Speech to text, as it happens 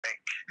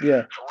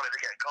Yeah. So I wanted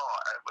to get a car,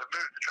 and we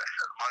moved the address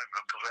at the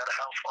moment because we had a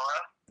house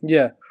fire.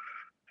 Yeah.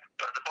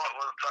 But the bike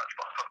wasn't touched,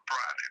 but I put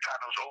brand new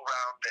panels all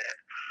round it.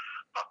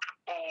 I put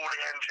all the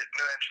new engine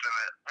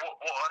in it.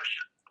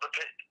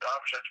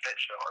 I've showed the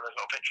picture. There's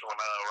not a picture on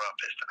our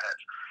piston head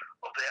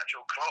of the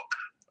actual clock.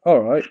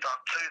 All right. It's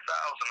done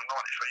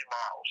 2,093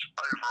 miles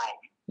overall.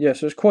 Yeah,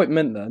 so it's quite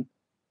mint then.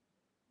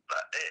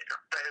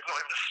 There's not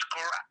even a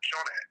scratch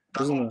on it.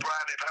 That's Isn't all it?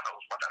 brand new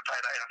panels. My dad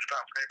paid £800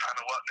 for new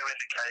panel work, new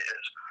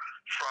indicators,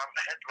 front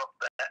headlock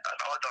there, and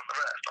I done the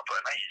rest. I put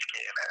an 80s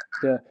kit in it.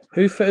 Yeah.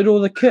 Who fitted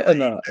all the kit in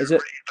that? Is it?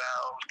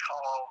 Revalves,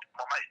 carb.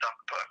 My mate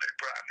put a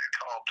brand new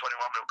carb,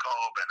 21mm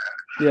carb in it.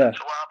 Yeah.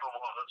 So what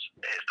happened was,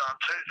 it's done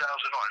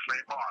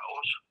 2,093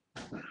 miles,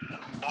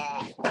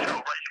 or it's got a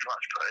race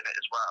clutch put in it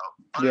as well.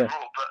 Yeah.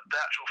 Overall, but the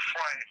actual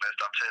frame has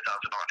done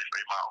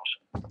 2,093 miles.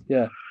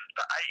 Yeah.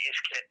 The 80s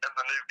kit and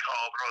the new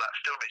carb and all that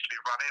still needs to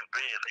be running,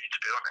 really, to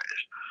be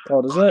honest.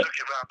 Oh, does I it?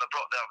 took it round the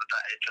block the other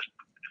day, just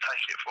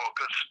take it for a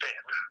good spin.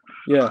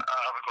 Yeah.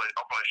 I'm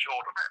not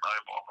insured on it no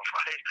more, I'm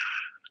afraid.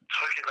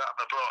 Took it round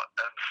the block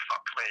and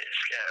fuck me, it's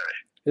scary.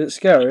 Is it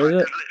scary, is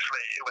it?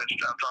 Literally, it went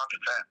down to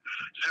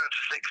 110. 0 to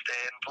 60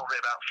 in probably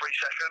about 3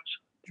 seconds.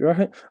 Do you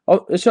reckon?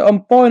 Oh, so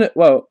I'm buying it.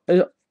 Well,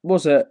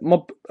 was it?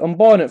 I'm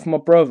buying it for my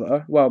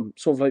brother. Well,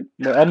 sort of like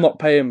I'm not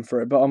paying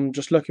for it, but I'm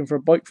just looking for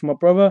a bike for my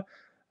brother,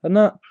 and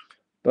that.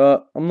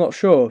 But I'm not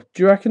sure. Do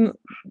you reckon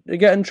they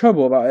get in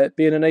trouble about it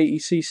being an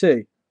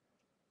 80cc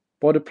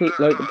by the police?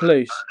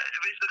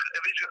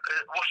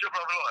 What's your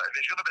brother like?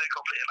 If he's going to be a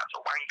complete and that's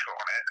a wanker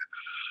on it,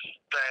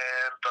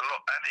 then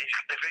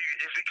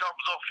if he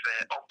comes off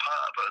it on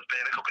purpose,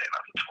 being a complete and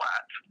that's a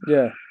twat,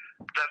 yeah,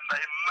 then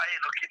they may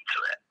look into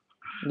it.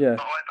 Yeah.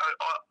 But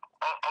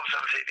I'm 17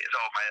 years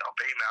old, mate. I've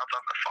been there. I've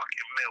done the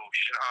fucking mills.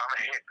 You know what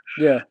I mean?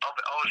 Yeah.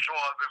 I was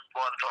driving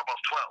by the time I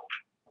was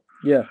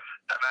 12. Yeah.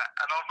 And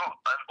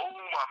all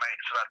my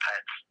mates have had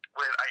pets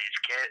with 80s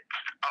kits,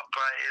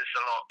 upgrades,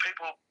 a lot.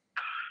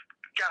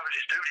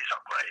 Garages do these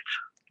upgrades.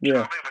 Do you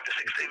know what I mean? When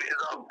you're 16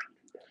 years old.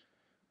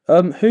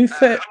 Who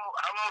fit?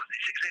 How old is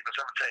he? 16 or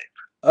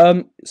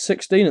 17?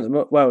 16 at the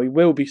moment. Well, he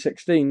will be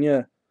 16.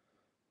 Yeah.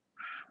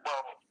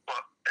 Well,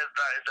 that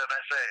is the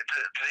best thing.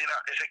 You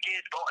know, it's a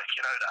geared bike.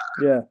 You know that.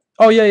 Yeah.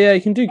 Oh yeah, yeah.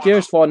 You can do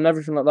gears fine and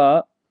everything like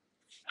that.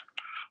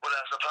 Well,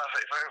 that's the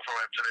perfect thing for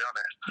him, to be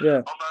honest.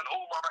 Yeah. I've known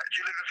all my mates. Do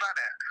you live in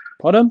Thanet?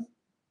 Pardon?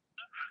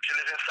 Do you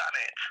live in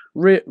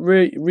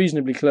Thanet?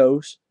 Reasonably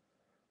close.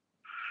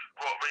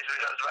 What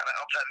reasonably close to Thanet?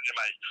 I'm telling you,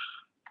 mate.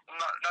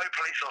 No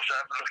police officer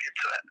ever look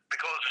into it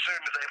because as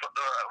soon as they put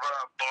the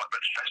bike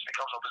registration, it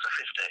comes up as a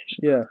 50s.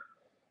 Yeah.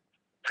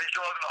 If he's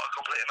driving like a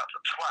complete and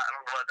utter twat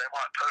on the road, they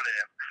might pull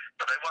him,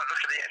 but they won't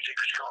look at the engine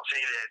because you can't see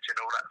the engine.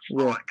 All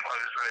that's like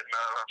closed within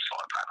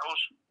side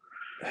panels.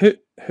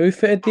 Who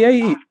fitted the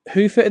 80?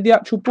 Who fitted the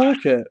actual bore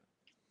kit?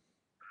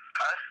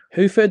 Huh?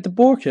 Who fitted the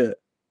bore kit?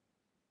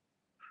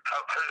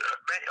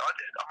 Me, I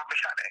did. I'm a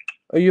mechanic.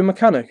 Are you a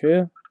mechanic? Are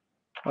you?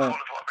 I'm a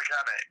qualified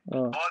mechanic.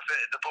 Oh. I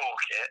fitted the bore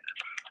kit.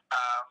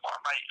 My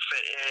mate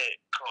fit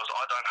it because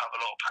I don't have a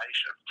lot of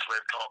patience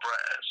with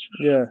carburetors.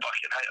 Yeah.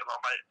 Fucking hate it. My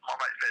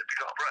mate fitted the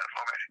carburetor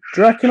for me. Do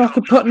you reckon I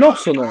could put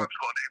NOS on it? It's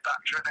got a new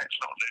battery in it. It's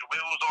got new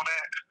wheels on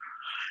it.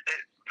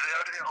 The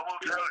only thing I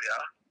will tell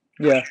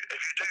you. Yeah.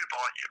 If you do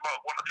buy it, you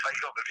might want to take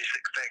off if you're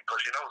 16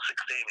 because you know what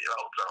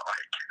 16-year-olds are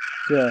like.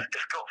 Yeah.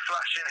 It's got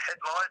flashing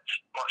headlights,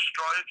 like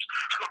strobes.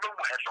 It's got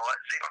normal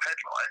headlights, xenon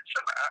headlights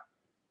and that.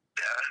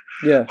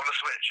 Yeah. On the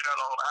switch, you know,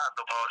 like on the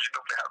handlebars, you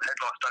normally have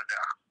headlights, don't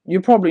you? You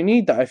probably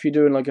need that if you're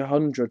doing like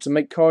 100 to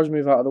make cars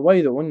move out of the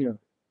way, though, wouldn't you?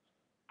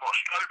 What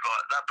strobe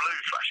light? That blue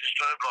flashing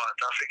strobe light.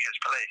 I think it's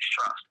police.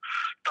 Trust.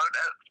 Don't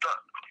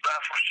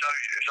that's what show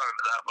you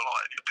over that. But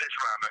like, if you piss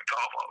around that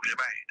car park with your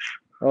mates.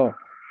 Oh.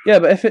 Yeah,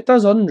 but if it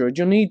does 100,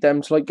 you'll need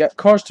them to like get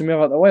cars to move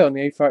out of the way on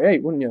the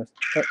A38, wouldn't you?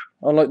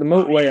 On like the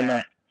motorway and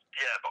that.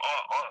 Yeah, but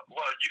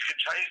well, you can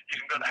change. You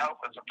can go to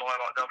Halfords and buy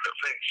like them little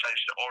things,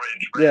 change to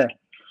orange, red,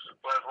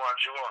 whatever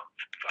ones you want.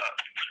 But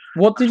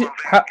what did it?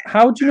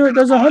 How do you know it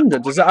does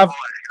 100? Does it have?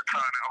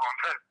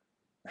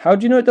 How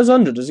do you know it does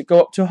 100? Does it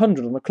go up to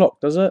 100 on the clock?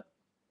 Does it?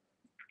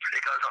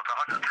 It goes up to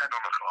 110 on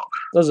the clock.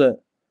 Does it?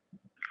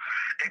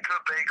 It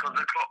could be because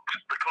the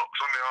clocks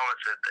on the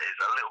RS is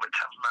a little bit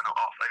temperamental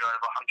off. They go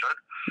over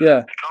 100. Yeah.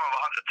 They come over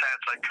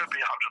 110, so it could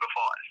be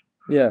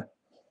 105. Yeah.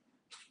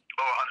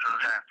 Or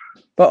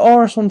 110. But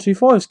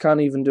RS125s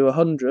can't even do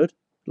 100,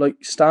 like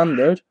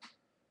standard.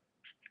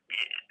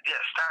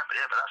 Yeah, standard.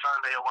 Yeah, but that's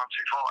only a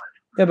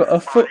 125. Yeah, but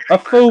a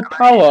full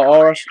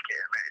power RS.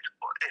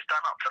 It's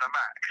done up to the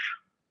max.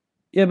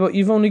 Yeah, but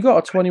you've only got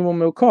a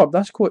 21mm carb.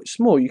 That's quite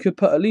small. You could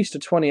put at least a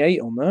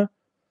 28 on there.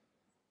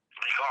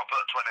 You can't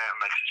put 28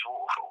 unless it's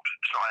water cooled.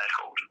 It's not air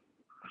cooled.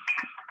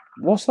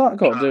 What's that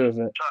got to do with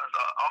it?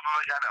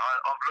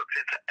 I've looked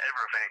into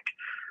everything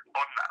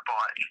on that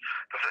bike.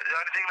 The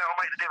only thing that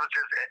will make the difference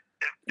is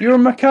you're a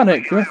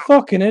mechanic. You're a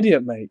fucking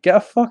idiot, mate. Get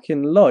a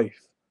fucking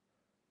life.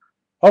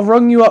 I've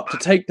rung you up to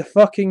take the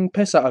fucking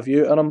piss out of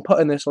you, and I'm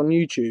putting this on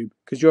YouTube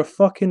because you're a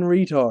fucking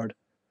retard.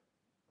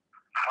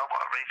 How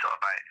about a retard,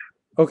 mate?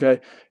 Okay.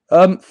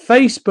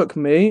 Facebook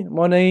me.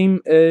 My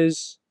name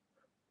is.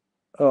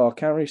 Oh, I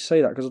can't really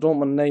say that because I don't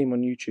want my name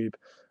on YouTube.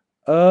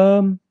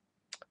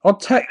 I'll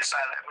text.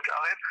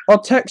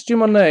 I'll text you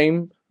my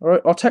name.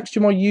 Alright, I'll text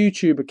you my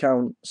YouTube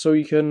account so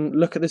you can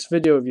look at this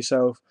video of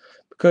yourself.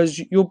 Because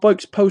your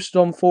bike's posted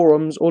on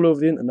forums all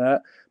over the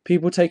internet.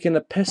 People taking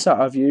the piss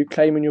out of you,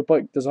 claiming your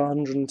bike does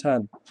 110.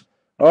 Alright?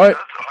 110, mate.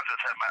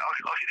 I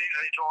can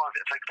easily drive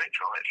it, take a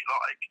picture of it if you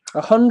like.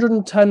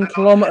 110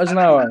 kilometers an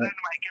hour. Then, mate,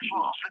 guess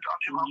what?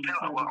 I'll do my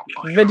pillow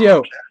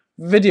well.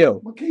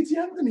 Video. My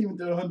KTM didn't even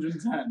do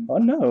 110. I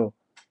know.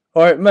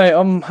 Alright, mate,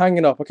 I'm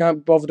hanging up. I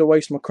can't bother to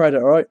waste my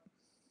credit, alright?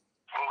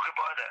 Well,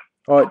 goodbye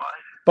then. Alright,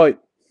 Bye. bye.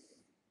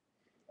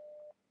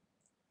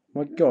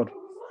 My God.